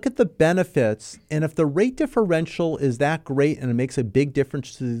we'll look at the benefits, and if the rate differential is that great and it makes a big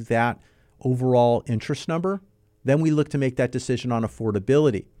difference to that overall interest number, then we look to make that decision on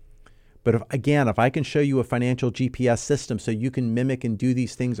affordability. But if I can show you a financial GPS system so you can mimic and do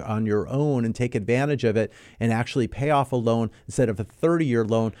these things on your own and take advantage of it and actually pay off a loan instead of a 30-year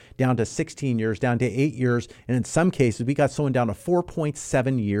loan down to 16 years, down to 8 years, and in some cases, we got someone down to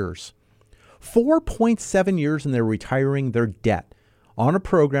 4.7 years. 4.7 years, and they're retiring their debt on a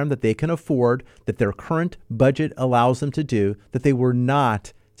program that they can afford, that their current budget allows them to do, that they were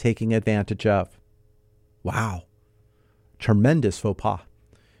not taking advantage of. Wow. Tremendous faux pas.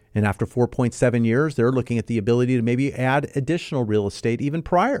 And after 4.7 years, they're looking at the ability to maybe add additional real estate even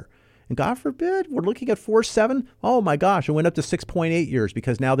prior. And God forbid, we're looking at 4.7. Oh my gosh, it went up to 6.8 years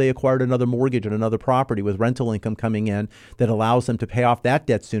because now they acquired another mortgage and another property with rental income coming in that allows them to pay off that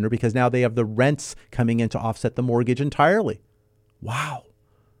debt sooner because now they have the rents coming in to offset the mortgage entirely. Wow.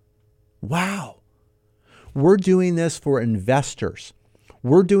 Wow. We're doing this for investors.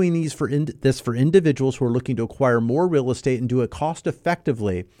 We're doing this for individuals who are looking to acquire more real estate and do it cost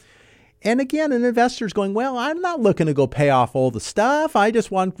effectively. And again, an investor's going, well, I'm not looking to go pay off all the stuff. I just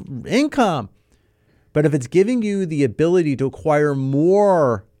want income. But if it's giving you the ability to acquire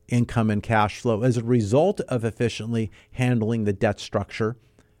more income and cash flow as a result of efficiently handling the debt structure,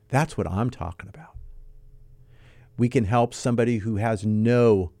 that's what I'm talking about. We can help somebody who has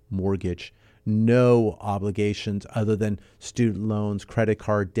no mortgage, no obligations other than student loans, credit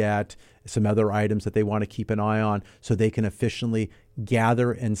card debt, some other items that they want to keep an eye on so they can efficiently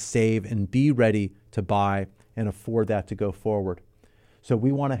gather and save and be ready to buy and afford that to go forward. So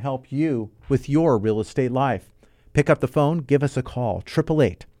we want to help you with your real estate life. Pick up the phone, give us a call,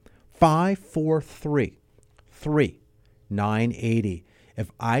 888-543-3980.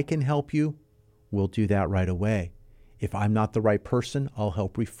 If I can help you, we'll do that right away. If I'm not the right person, I'll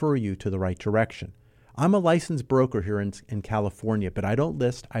help refer you to the right direction. I'm a licensed broker here in California, but I don't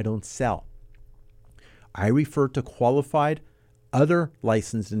list, I don't sell. I refer to qualified other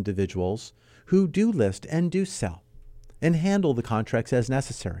licensed individuals who do list and do sell and handle the contracts as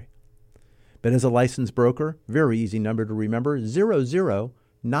necessary. But as a licensed broker, very easy number to remember,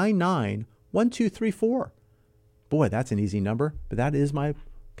 00991234. Boy, that's an easy number, but that is my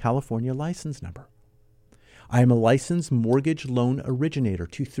California license number. I am a licensed mortgage loan originator,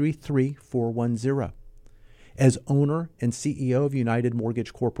 233410. As owner and CEO of United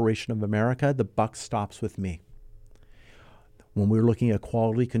Mortgage Corporation of America, the buck stops with me. When we're looking at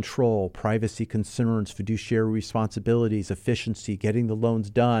quality control, privacy concerns, fiduciary responsibilities, efficiency, getting the loans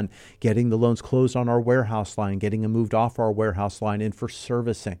done, getting the loans closed on our warehouse line, getting them moved off our warehouse line in for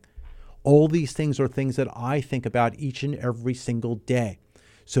servicing. All these things are things that I think about each and every single day,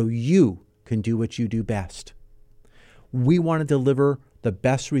 so you can do what you do best. We want to deliver the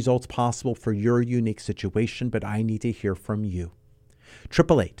best results possible for your unique situation, but I need to hear from you.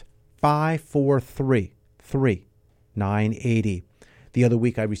 888-543-3980. The other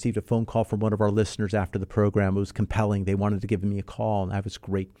week, I received a phone call from one of our listeners after the program. It was compelling. They wanted to give me a call, and that was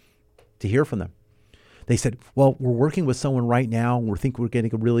great to hear from them. They said, well, we're working with someone right now, and we think we're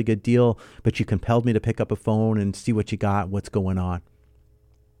getting a really good deal, but you compelled me to pick up a phone and see what you got, what's going on.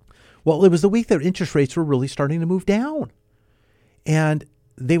 Well, it was the week that interest rates were really starting to move down. And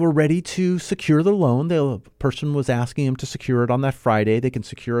they were ready to secure the loan. The person was asking them to secure it on that Friday. They can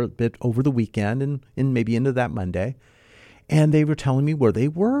secure a bit over the weekend and maybe into that Monday. And they were telling me where they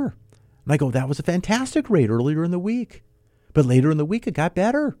were. And I go, that was a fantastic rate earlier in the week. But later in the week, it got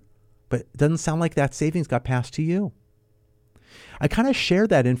better. But it doesn't sound like that savings got passed to you. I kind of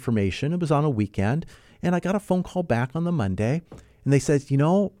shared that information. It was on a weekend. And I got a phone call back on the Monday. And they said,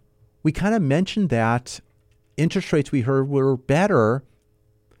 we kind of mentioned that interest rates we heard were better,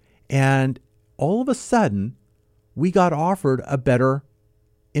 and all of a sudden, we got offered a better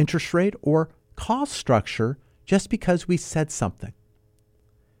interest rate or cost structure just because we said something.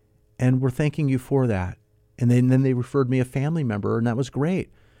 And we're thanking you for that. And then they referred me a family member, and that was great.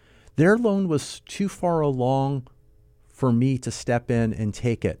 Their loan was too far along for me to step in and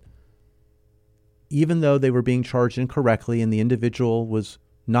take it, even though they were being charged incorrectly and the individual was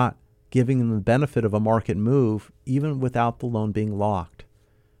not giving them the benefit of a market move, even without the loan being locked.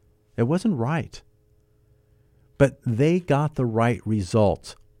 It wasn't right. But they got the right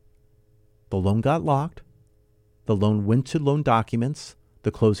result. The loan got locked. The loan went to loan documents.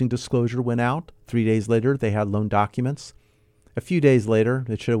 The closing disclosure went out. 3 days later, they had loan documents. A few days later,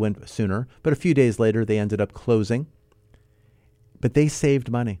 it should have went sooner, but a few days later, they ended up closing. But they saved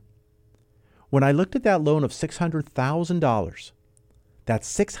money. When I looked at that loan of $600,000, that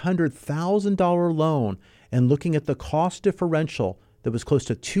 $600,000 loan, and looking at the cost differential that was close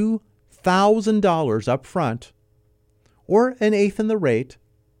to $2,000 up front, or an eighth in the rate,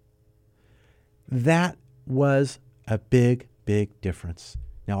 that was a big, big difference.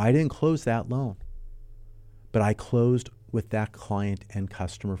 Now, I didn't close that loan, but I closed with that client and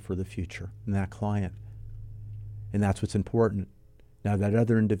customer for the future, and that client. And that's what's important. Now, that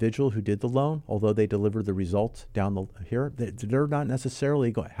other individual who did the loan, although they delivered the results down here, they're not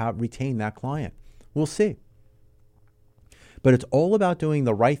necessarily going to retain that client. We'll see. But it's all about doing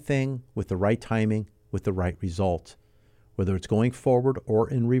the right thing with the right timing, with the right result, whether it's going forward or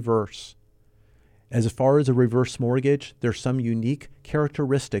in reverse. As far as a reverse mortgage, there's some unique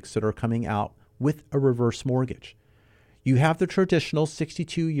characteristics that are coming out with a reverse mortgage. You have the traditional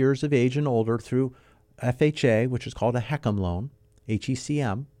 62 years of age and older through FHA, which is called a HECM loan.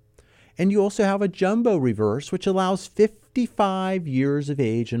 HECM, and you also have a jumbo reverse, which allows 55 years of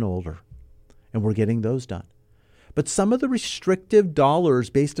age and older, and we're getting those done. But some of the restrictive dollars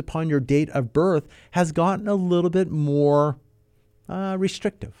based upon your date of birth has gotten a little bit more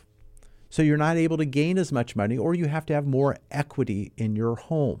restrictive. So you're not able to gain as much money, or you have to have more equity in your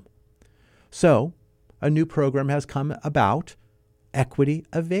home. So a new program has come about, Equity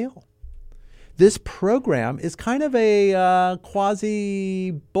Avail. This program is kind of a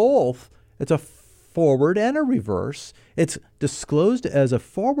quasi both. It's a forward and a reverse. It's disclosed as a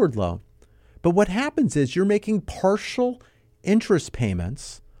forward loan. But what happens is you're making partial interest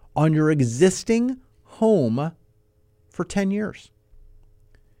payments on your existing home for 10 years.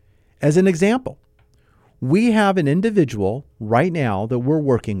 As an example, we have an individual right now that we're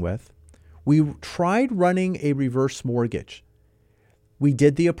working with. We tried running a reverse mortgage. We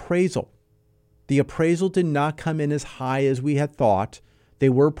did the appraisal. The appraisal did not come in as high as we had thought. They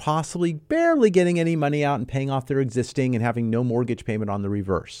were possibly barely getting any money out and paying off their existing and having no mortgage payment on the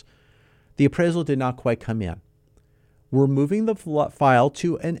reverse. The appraisal did not quite come in. We're moving the file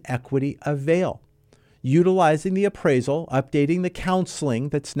to an Equity Avail. utilizing the appraisal, updating the counseling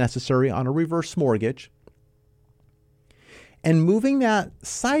that's necessary on a reverse mortgage, and moving that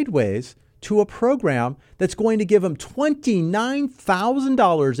sideways to a program that's going to give them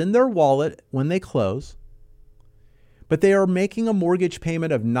 $29,000 in their wallet when they close, but they are making a mortgage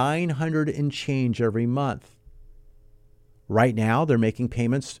payment of $900 and change every month. Right now, they're making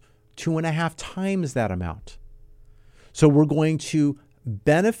payments 2.5 times that amount. So we're going to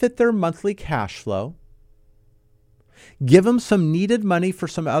benefit their monthly cash flow, give them some needed money for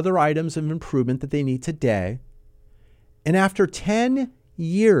some other items of improvement that they need today, and after 10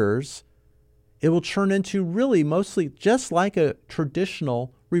 years, it will turn into really mostly just like a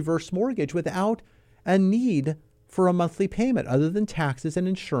traditional reverse mortgage without a need for a monthly payment other than taxes and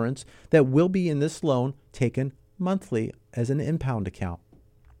insurance that will be in this loan taken monthly as an impound account.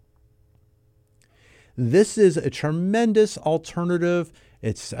 This is a tremendous alternative.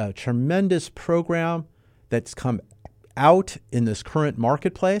 It's a tremendous program that's come out in this current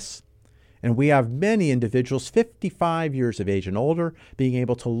marketplace. And we have many individuals, 55 years of age and older, being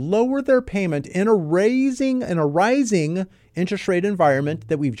able to lower their payment in a rising interest rate environment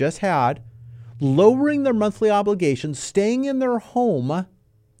that we've just had, lowering their monthly obligations, staying in their home,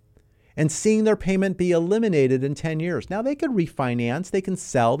 and seeing their payment be eliminated in 10 years. Now, they could refinance, they can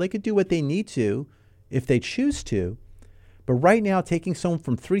sell, they could do what they need to if they choose to. But right now, taking someone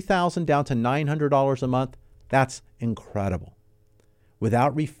from $3,000 down to $900 a month, that's incredible.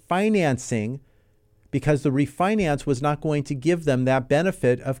 Without refinancing, because the refinance was not going to give them that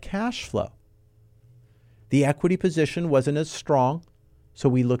benefit of cash flow. The equity position wasn't as strong, so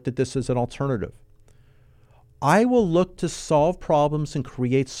we looked at this as an alternative. I will look to solve problems and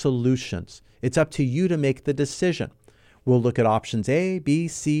create solutions. It's up to you to make the decision. We'll look at options A, B,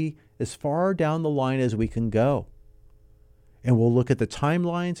 C, as far down the line as we can go. And we'll look at the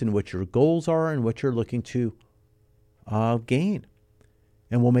timelines and what your goals are and what you're looking to gain.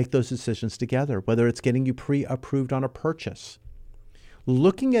 And we'll make those decisions together, whether it's getting you pre-approved on a purchase,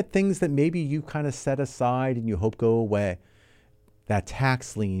 looking at things that maybe you kind of set aside and you hope go away, that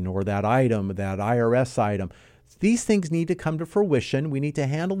tax lien or that item, that IRS item. These things need to come to fruition. We need to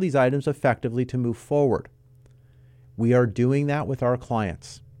handle these items effectively to move forward. We are doing that with our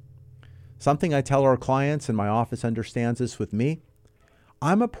clients. Something I tell our clients, and my office understands this with me,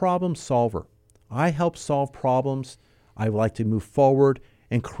 I'm a problem solver. I help solve problems. I like to move forward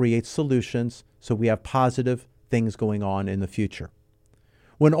and create solutions so we have positive things going on in the future.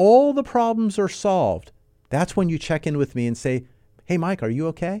 When all the problems are solved, that's when you check in with me and say, hey, Mike, are you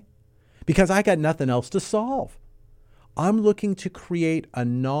okay? Because I got nothing else to solve. I'm looking to create a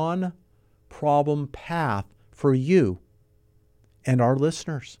non-problem path for you and our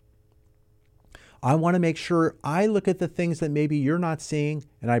listeners. I want to make sure I look at the things that maybe you're not seeing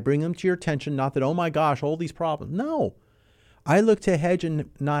and I bring them to your attention. Not that, oh my gosh, all these problems. No. I look to hedge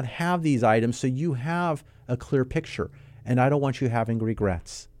and not have these items so you have a clear picture, and I don't want you having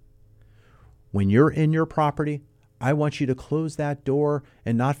regrets. When you're in your property, I want you to close that door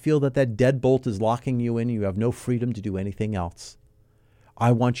and not feel that that deadbolt is locking you in. You have no freedom to do anything else.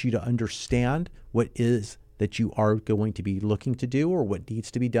 I want you to understand what is that you are going to be looking to do or what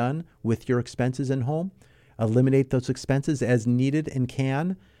needs to be done with your expenses in home. Eliminate those expenses as needed and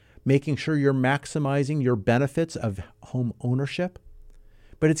can, making sure you're maximizing your benefits of home ownership,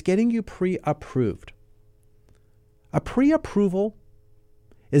 but it's getting you pre-approved. A pre-approval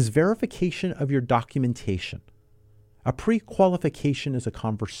is verification of your documentation. A pre-qualification is a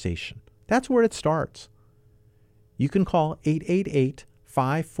conversation. That's where it starts. You can call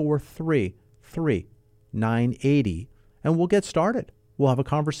 888-543-3980 and we'll get started. We'll have a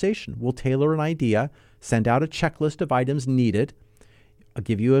conversation. We'll tailor an idea, send out a checklist of items needed. I'll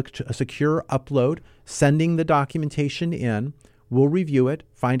give you a secure upload, sending the documentation in. We'll review it,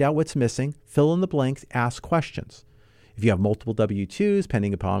 find out what's missing, fill in the blanks, ask questions. If you have multiple W-2s,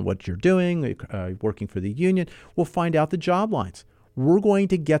 depending upon what you're doing, working for the union, we'll find out the job lines. We're going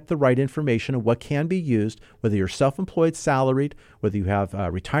to get the right information of what can be used, whether you're self-employed, salaried, whether you have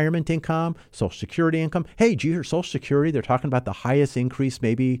retirement income, Social Security income. Hey, do you hear Social Security? They're talking about the highest increase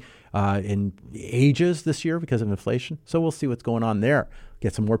maybe in ages this year because of inflation. So we'll see what's going on there.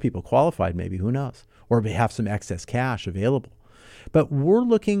 Get some more people qualified maybe, who knows? Or have some excess cash available. But we're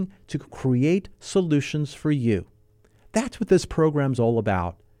looking to create solutions for you. That's what this program's all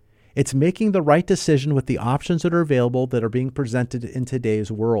about. It's making the right decision with the options that are available that are being presented in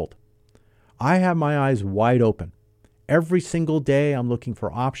today's world. I have my eyes wide open. Every single day I'm looking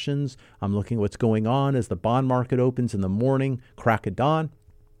for options. I'm looking at what's going on as the bond market opens in the morning, crack of dawn.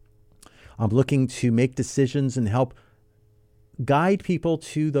 I'm looking to make decisions and help guide people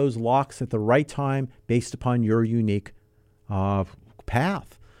to those locks at the right time based upon your unique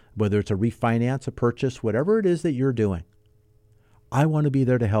path, whether it's a refinance, a purchase, whatever it is that you're doing. I want to be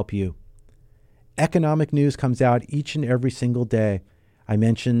there to help you. Economic news comes out each and every single day. I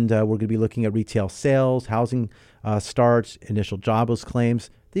mentioned we're going to be looking at retail sales, housing starts, initial jobless claims.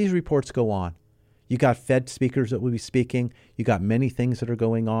 These reports go on. You got Fed speakers that will be speaking. You got many things that are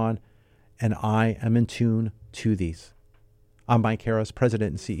going on, and I am in tune to these. I'm Mike Harris,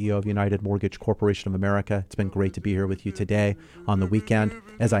 President and CEO of United Mortgage Corporation of America. It's been great to be here with you today on the weekend,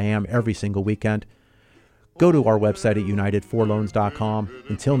 as I am every single weekend. Go to our website at unitedforloans.com.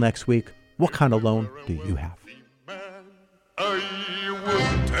 Until next week, what kind of loan do you have?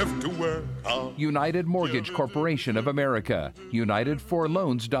 United Mortgage Corporation of America,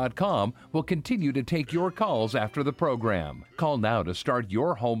 UnitedForLoans.com will continue to take your calls after the program. Call now to start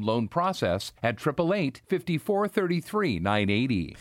your home loan process at 888-5433-980.